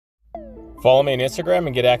Follow me on Instagram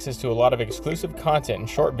and get access to a lot of exclusive content and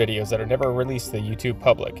short videos that are never released to the YouTube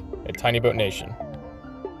public at Tiny Boat Nation.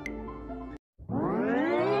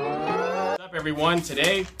 What's up, everyone?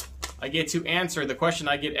 Today I get to answer the question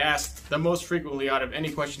I get asked the most frequently out of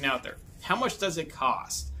any question out there. How much does it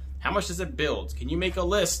cost? How much does it build? Can you make a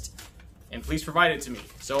list? And please provide it to me.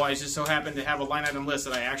 So I just so happen to have a line item list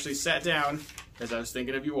that I actually sat down, because I was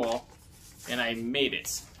thinking of you all, and I made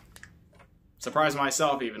it. Surprised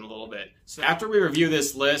myself even a little bit. So after we review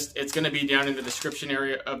this list, it's going to be down in the description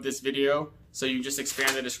area of this video. So you just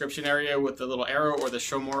expand the description area with the little arrow or the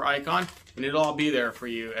show more icon, and it'll all be there for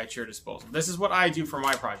you at your disposal. This is what I do for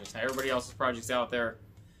my projects. Now everybody else's projects out there,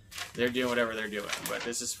 they're doing whatever they're doing, but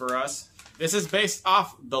this is for us. This is based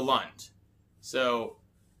off the Lund. So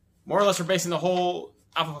more or less we're basing the whole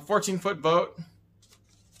off of a 14-foot boat.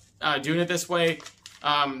 Doing it this way,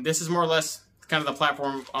 this is more or less kind of the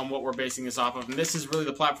platform on what we're basing this off of. And this is really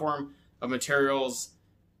the platform of materials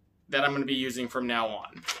that I'm going to be using from now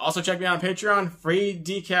on. Also check me out on Patreon, free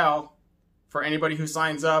decal for anybody who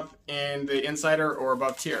signs up in the Insider or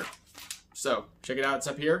above tier. So check it out, it's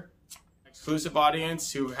up here. Exclusive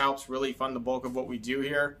audience who helps really fund the bulk of what we do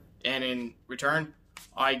here. And in return,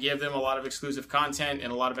 I give them a lot of exclusive content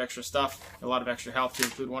and a lot of extra stuff, a lot of extra help to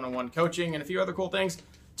include one-on-one coaching and a few other cool things,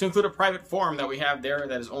 to include a private forum that we have there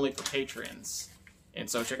that is only for patrons. And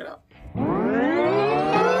so check it out.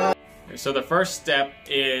 So the first step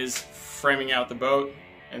is framing out the boat.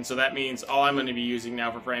 And so that means all I'm going to be using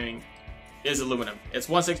now for framing is aluminum. It's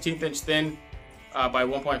 1/16 inch thin by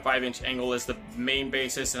 1.5 inch angle is the main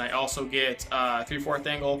basis. And I also get 3/4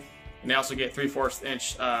 angle, and I also get 3/4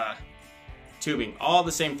 inch tubing, all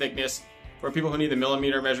the same thickness. For people who need the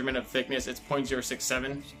millimeter measurement of thickness, it's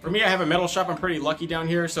 0.067. For me, I have a metal shop. I'm pretty lucky down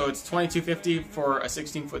here, so it's $22.50 for a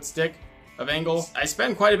 16-foot stick of angle. I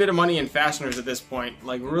spend quite a bit of money in fasteners at this point,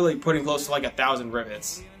 like really putting close to like 1,000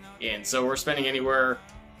 rivets in. So we're spending anywhere,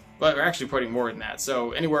 but we're actually putting more than that.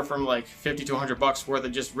 So anywhere from like 50 to 100 bucks worth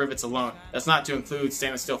of just rivets alone. That's not to include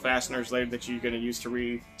stainless steel fasteners later that you're going to use to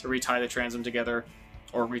retie the transom together,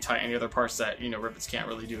 or retie any other parts that, you know, rivets can't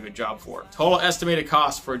really do a good job for. Total estimated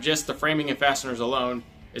cost for just the framing and fasteners alone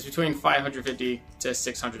is between $550 to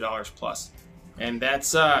 $600 plus. And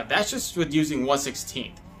that's just with using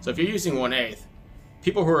 1/16. So if you're using 1/8,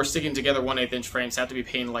 people who are sticking together 1/8 inch frames have to be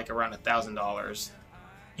paying like around $1,000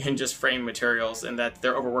 in just frame materials, and that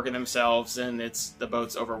they're overworking themselves, and the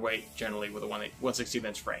boat's overweight generally with a 1/16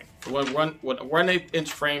 inch frame. When 1/8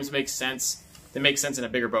 inch frames make sense, they make sense in a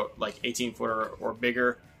bigger boat, like 18-footer or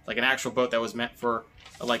bigger, like an actual boat that was meant for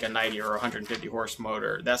like a 90 or 150 horse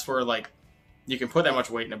motor. That's where like you can put that much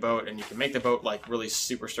weight in a boat, and you can make the boat like really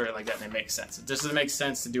super sturdy like that, and it makes sense. It just doesn't make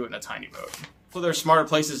sense to do it in a tiny boat. So there's smarter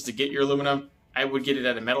places to get your aluminum. I would get it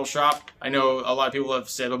at a metal shop. I know a lot of people have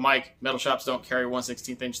said, well, Mike, metal shops don't carry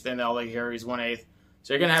 1/16 inch thin, all they carry is 1/8.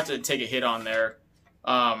 So you're gonna have to take a hit on there.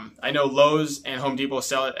 I know Lowe's and Home Depot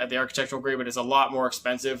sell it at the architectural grade, but it's a lot more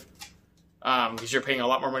expensive. Because you're paying a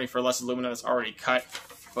lot more money for less aluminum that's already cut.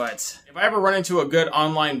 But if I ever run into a good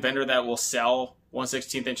online vendor that will sell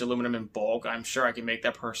 1/16 inch aluminum in bulk, I'm sure I can make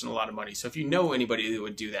that person a lot of money. So if you know anybody that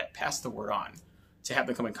would do that, pass the word on to have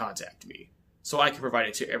them come and contact me, so I can provide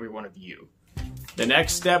it to every one of you. The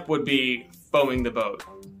next step would be foaming the boat.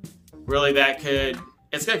 Really,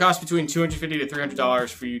 it's going to cost between $250 to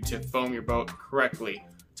 $300 for you to foam your boat correctly,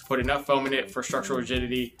 to put enough foam in it for structural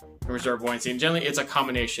rigidity and reserve buoyancy. And generally, it's a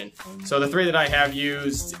combination. So the three that I have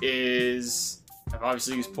used is, I've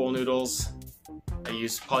obviously used pool noodles. I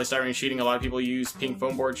use polystyrene sheeting. A lot of people use pink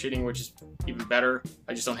foam board sheeting, which is even better.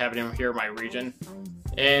 I just don't have it in here in my region.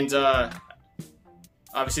 And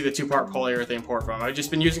obviously the 2-part polyurethane pour foam. I've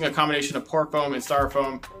just been using a combination of pour foam and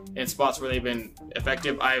styrofoam in spots where they've been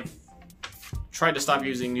effective. I've tried to stop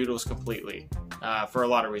using noodles completely for a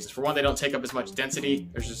lot of reasons. For one, they don't take up as much density.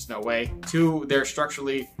 There's just no way. 2, they're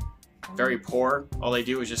structurally very poor. All they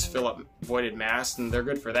do is just fill up voided mass, and they're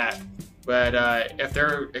good for that. But if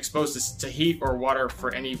they're exposed to heat or water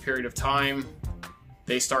for any period of time,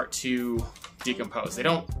 they start to decompose. They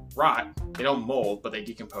don't rot, they don't mold, but they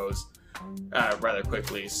decompose rather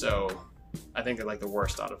quickly. So I think they're like the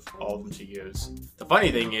worst out of all of them to use. The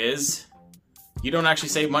funny thing is, you don't actually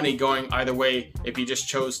save money going either way if you just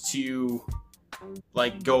chose to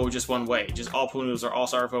like go just one way. Just all pool noodles or all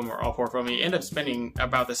styrofoam or all pour foam. You end up spending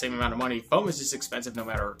about the same amount of money. Foam is just expensive no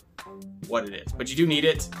matter what it is, but you do need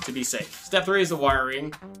it to be safe. Step 3 is the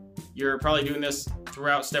wiring. You're probably doing this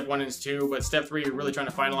throughout step 1 and 2, but step 3, you're really trying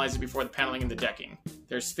to finalize it before the paneling and the decking.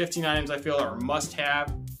 There's 15 items I feel are must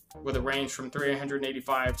have, with a range from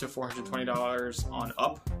 $385 to $420 on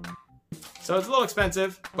up. So it's a little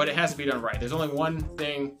expensive, but it has to be done right. There's only one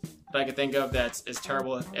thing that I can think of that's as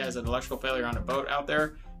terrible as an electrical failure on a boat out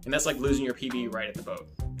there, and that's like losing your PB right at the boat.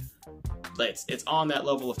 It's on that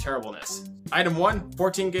level of terribleness. Item 1,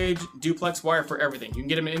 14 gauge duplex wire for everything. You can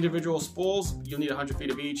get them in individual spools. You'll need 100 feet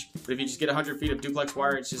of each, but if you just get 100 feet of duplex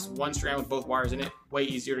wire, it's just one strand with both wires in it. Way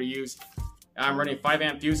easier to use. I'm running 5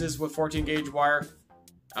 amp fuses with 14 gauge wire.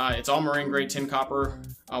 It's all marine grade tin copper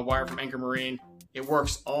wire from Anchor Marine. It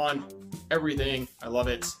works on everything. I love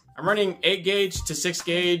it. I'm running 8 gauge to 6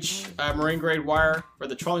 gauge marine grade wire for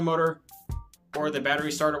the trolling motor, or the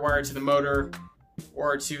battery starter wire to the motor,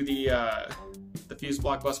 or to the fuse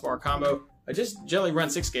block bus bar combo. I just generally run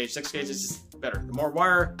 6 gauge. 6 gauge is just better. The more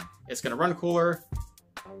wire, it's going to run cooler,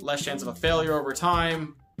 less chance of a failure over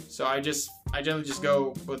time. So I generally just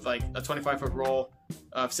go with like a 25-foot roll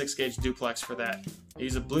of 6 gauge duplex for that. I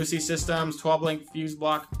use a Blue Sea Systems 12-link fuse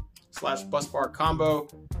block / bus bar combo.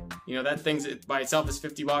 You know, that thing by itself is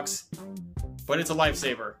 $50, but it's a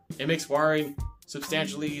lifesaver. It makes wiring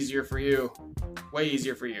substantially easier for you, way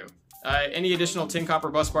easier for you. Any additional tin copper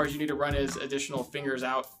bus bars you need to run as additional fingers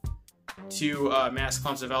out to mask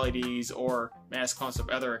clumps of LEDs or mask clumps of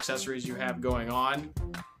other accessories you have going on.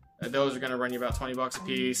 Those are going to run you about $20 a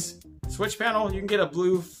piece. Switch panel, you can get a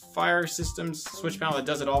Blue Fire Systems switch panel that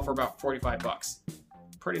does it all for about $45.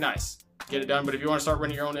 Pretty nice. Get it done, but if you want to start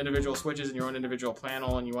running your own individual switches and your own individual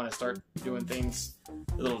panel and you want to start doing things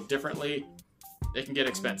a little differently, it can get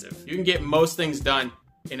expensive. You can get most things done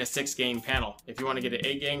in a 6-gang panel. If you want to get an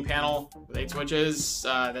 8-gang panel with 8 switches,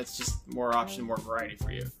 that's just more option, more variety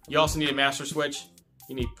for you. You also need a master switch.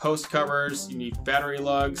 You need post covers. You need battery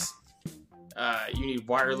lugs. You need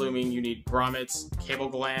wire looming. You need grommets, cable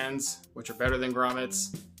glands, which are better than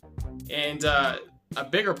grommets. And a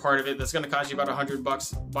bigger part of it that's going to cost you about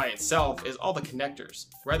 $100 by itself is all the connectors.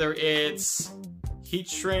 Whether it's heat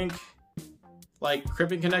shrink, like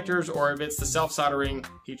crimping connectors, or if it's the self-soldering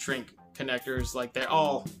heat shrink connectors, like they're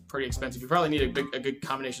all pretty expensive. You probably need a good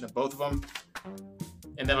combination of both of them,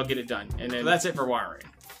 and that'll get it done. And then that's it for wiring.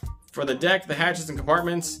 For the deck, the hatches and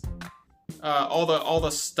compartments, all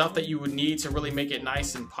the stuff that you would need to really make it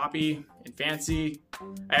nice and poppy and fancy.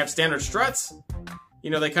 I have standard struts. You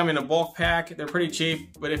know, they come in a bulk pack. They're pretty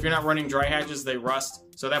cheap, but if you're not running dry hatches, they rust.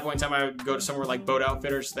 So at that point in time, I would go to somewhere like Boat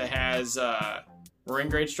Outfitters that has marine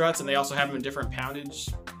grade struts, and they also have them in different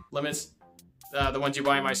poundage limits. The ones you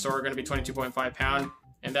buy in my store are going to be 22.5 pound,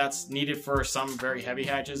 and that's needed for some very heavy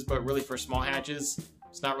hatches, but really for small hatches,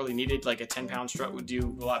 it's not really needed. Like a 10-pound strut would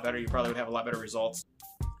do a lot better. You probably would have a lot better results.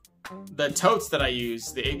 The totes that I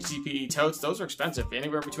use, the HDPE totes, those are expensive.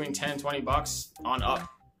 Anywhere between $10 and $20 on up,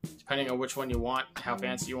 depending on which one you want, how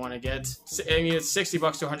fancy you want to get. I mean, it's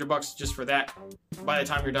 $60 to $100 just for that by the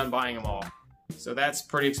time you're done buying them all. So that's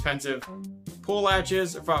pretty expensive. Pull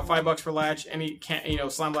latches are about $5 per latch. Any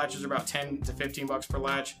slam latches are about $10 to $15 per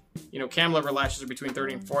latch. You know, cam lever latches are between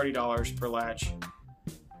 $30 and $40 per latch.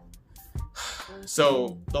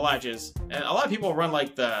 So the latches, and a lot of people run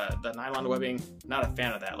like the nylon webbing. Not a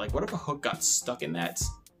fan of that. Like, what if a hook got stuck in that?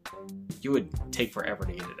 You would take forever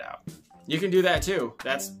to get it out. You can do that too.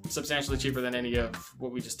 That's substantially cheaper than any of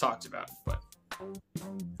what we just talked about. But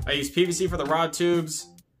I use PVC for the rod tubes.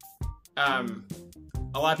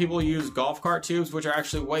 A lot of people use golf cart tubes, which are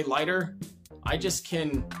actually way lighter.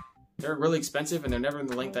 They're really expensive and they're never in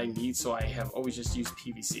the length I need, so I have always just used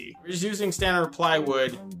PVC. We're just using standard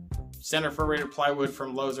plywood, standard perforated plywood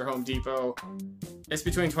from Lowe's or Home Depot. It's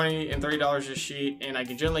between $20 and $30 a sheet, and I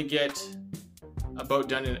can generally get a boat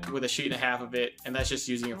done with a sheet and a half of it, and that's just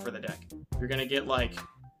using it for the deck. You're gonna get like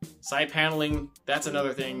side paneling, that's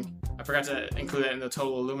another thing. I forgot to include that in the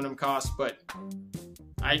total aluminum cost, but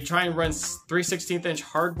I try and run 3/16 inch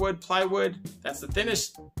hardwood plywood. That's the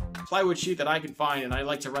thinnest plywood sheet that I can find, and I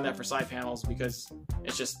like to run that for side panels because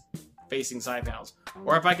it's just facing side panels.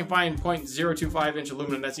 Or if I can find 0.025 inch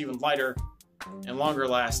aluminum that's even lighter and longer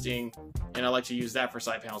lasting, and I like to use that for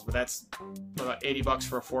side panels, but that's about $80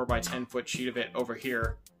 for a 4x10 foot sheet of it over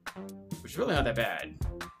here, which is really not that bad,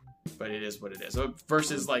 but it is what it is. So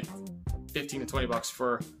versus like $15 to $20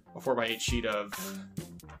 for a 4x8 sheet of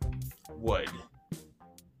wood.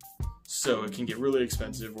 So it can get really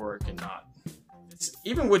expensive or it can not. It's,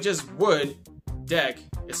 even with just wood deck,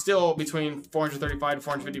 it's still between $435 to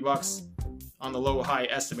 $450 on the low high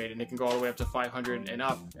estimated, and it can go all the way up to $500 and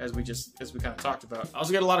up, as we kind of talked about. I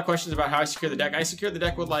also get a lot of questions about how I secure the deck. I secure the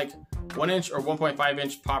deck with like 1 inch or 1.5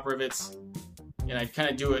 inch pop rivets, and I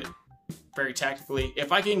kind of do it very tactically.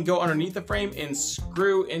 If I can go underneath the frame and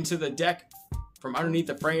screw into the deck from underneath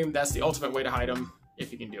the frame, that's the ultimate way to hide them,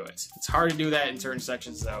 if you can do it. It's hard to do that in certain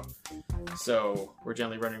sections though, so we're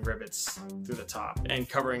generally running rivets through the top and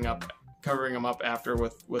covering them up after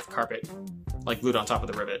with carpet, like glued on top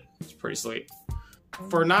of the rivet. pretty sweet.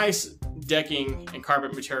 For nice decking and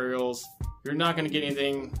carpet materials, you're not going to get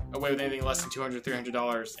anything away with anything less than $200,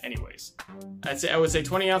 $300 anyways. I would say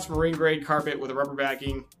 20-ounce marine grade carpet with a rubber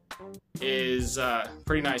backing is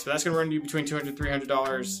pretty nice, but that's going to run you between $200,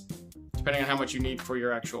 $300 depending on how much you need for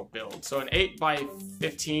your actual build. So an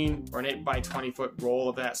 8x15 or an 8x20 foot roll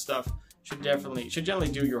of that stuff should generally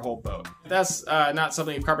do your whole boat. If that's not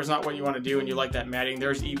something, if carpet's not what you want to do and you like that matting,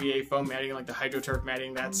 there's EVA foam matting like the HydroTurf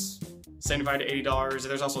matting. That's $75 to $80.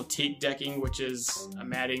 There's also teak decking, which is a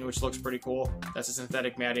matting which looks pretty cool. That's a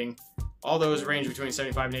synthetic matting. All those range between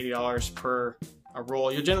 $75 and $80 per a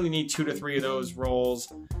roll. You'll generally need 2 to 3 of those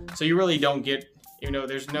rolls, so you really don't get,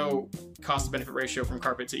 there's no cost to benefit ratio from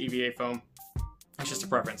carpet to EVA foam. It's just a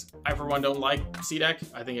preference. I, for one, don't like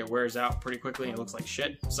SeaDek. I think it wears out pretty quickly and it looks like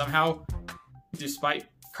shit. Somehow, despite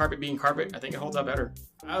carpet being carpet, I think it holds up better.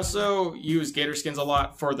 I also use gator skins a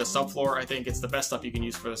lot for the subfloor. I think it's the best stuff you can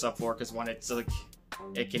use for the subfloor because one, it's like,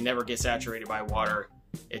 it can never get saturated by water.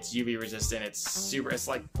 It's UV resistant. It's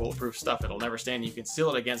like bulletproof stuff. It'll never stain. You can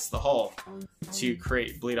seal it against the hull to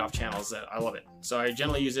create bleed off channels. I love it. So I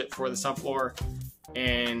generally use it for the subfloor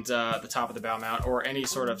and the top of the bow mount, or any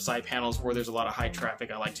sort of side panels where there's a lot of high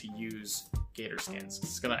traffic. I like to use gator skins.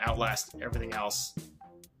 It's going to outlast everything else.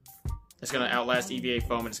 It's going to outlast EVA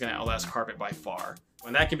foam, and it's going to outlast carpet by far.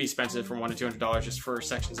 And that can be expensive, from $100 to $200 just for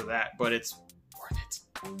sections of that, but it's worth it.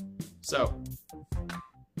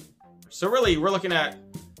 So really, we're looking at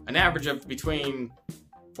an average of between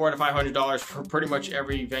 $400 to $500 for pretty much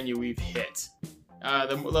every venue we've hit.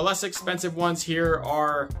 The less expensive ones here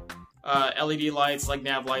are LED lights, like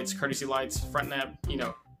nav lights, courtesy lights, front nav.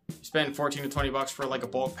 You spend 14 to 20 bucks for like a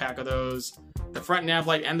bulk pack of those. The front nav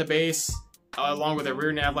light and the base, along with a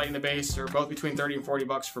rear nav light and the base, are both between 30 and 40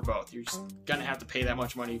 bucks for both. You're just gonna have to pay that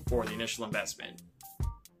much money for the initial investment.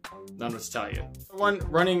 None of us tell you. The one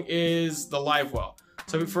running is the live well.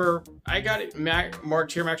 So I got it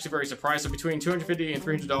marked here. I'm actually very surprised. So between $250 and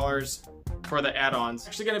 $300 for the add-ons.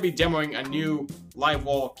 Actually going to be demoing a new live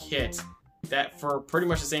wall kit that for pretty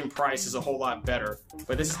much the same price is a whole lot better.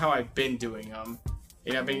 But this is how I've been doing them.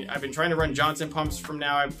 I've been trying to run Johnson pumps from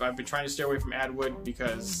now. I've been trying to stay away from Adwood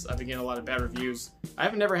because I've been getting a lot of bad reviews.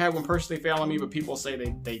 I've never had one personally fail on me, but people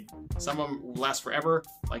say some of them last forever,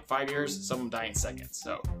 like 5 years. Some of them die in seconds.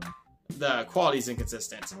 So the quality is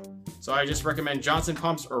inconsistent. So I just recommend Johnson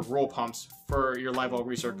pumps or roll pumps for your live well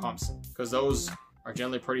recirc pumps, because those are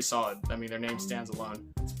generally pretty solid. I mean, their name stands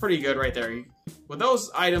alone. It's pretty good right there. With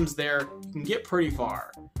those items there, you can get pretty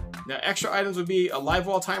far. Now, extra items would be a live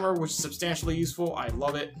well timer, which is substantially useful. I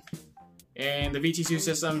love it. And the VT2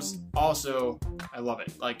 systems, also, I love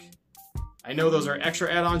it. Like, I know those are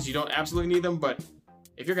extra add-ons. You don't absolutely need them, but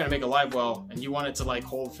if you're going to make a live well and you want it to, like,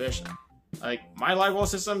 hold fish, like, my live well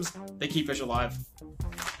systems, they keep fish alive.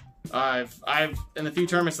 In the few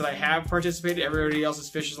tournaments that I have participated, everybody else's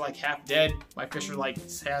fish is like half dead. My fish are like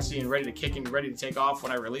sassy and ready to kick and ready to take off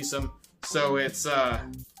when I release them. So it's,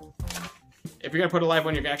 if you're gonna put a live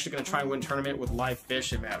one, you're actually gonna try and win a tournament with live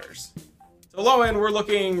fish, it matters. So low end, we're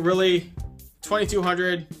looking really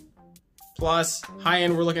 2,200 plus. High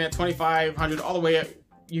end, we're looking at 2,500 all the way up.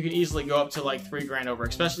 You can easily go up to like $3 over,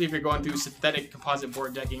 especially if you're going through synthetic composite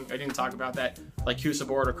board decking. I didn't talk about that, like CUSA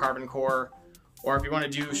board or carbon core, or if you want to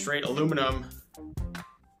do straight aluminum.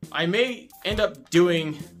 I may end up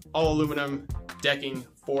doing all aluminum decking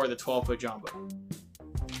for the 12-foot jumbo.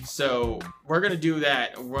 So we're going to do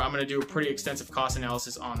that. I'm going to do a pretty extensive cost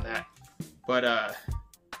analysis on that. But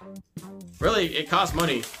really, it costs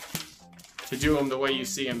money to do them the way you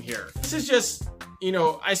see them here. This is just,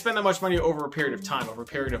 I spend that much money over a period of time, over a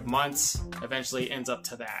period of months, eventually ends up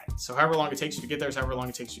to that. So however long it takes you to get there is however long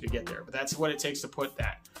it takes you to get there. But that's what it takes to put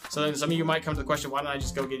that. So then some of you might come to the question, why don't I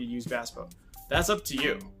just go get a used bass boat? That's up to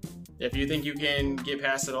you. If you think you can get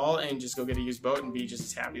past it all and just go get a used boat and be just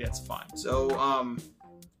as happy, that's fine. So,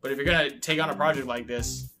 but if you're gonna take on a project like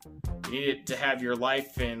this, you need it to have your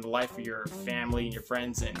life and the life of your family and your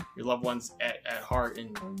friends and your loved ones at heart,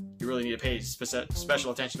 and you really need to pay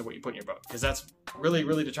special attention to what you put in your boat, because that's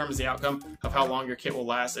really determines the outcome of how long your kit will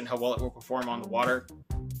last and how well it will perform on the water.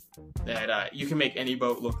 That you can make any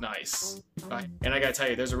boat look nice. And I gotta tell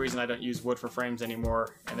you, there's a reason I don't use wood for frames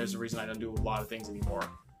anymore, and there's a reason I don't do a lot of things anymore.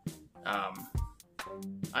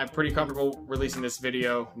 I'm pretty comfortable releasing this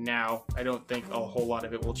video now. I don't think a whole lot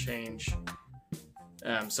of it will change.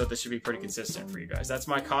 So this should be pretty consistent for you guys. That's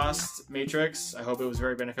my cost matrix. I hope it was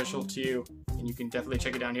very beneficial to you, and you can definitely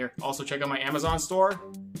check it down here. Also check out my Amazon store,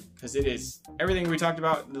 because it is everything we talked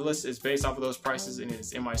about. The list is based off of those prices, and it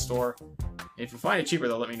is in my store. And if you find it cheaper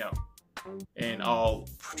though, let me know. and I'll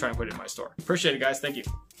try and put it in my store. Appreciate it, guys. Thank you.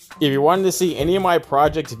 If you wanted to see any of my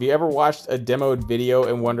projects, if you ever watched a demoed video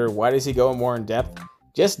and wonder why does he go more in depth,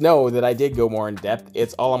 just know that I did go more in depth.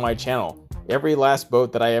 It's all on my channel. Every last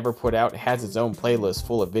boat that I ever put out has its own playlist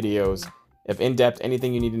full of videos. If in-depth,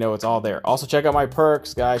 anything you need to know, it's all there. Also, check out my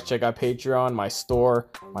perks, guys. Check out Patreon, my store,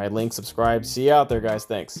 my link, subscribe. See you out there, guys.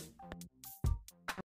 Thanks.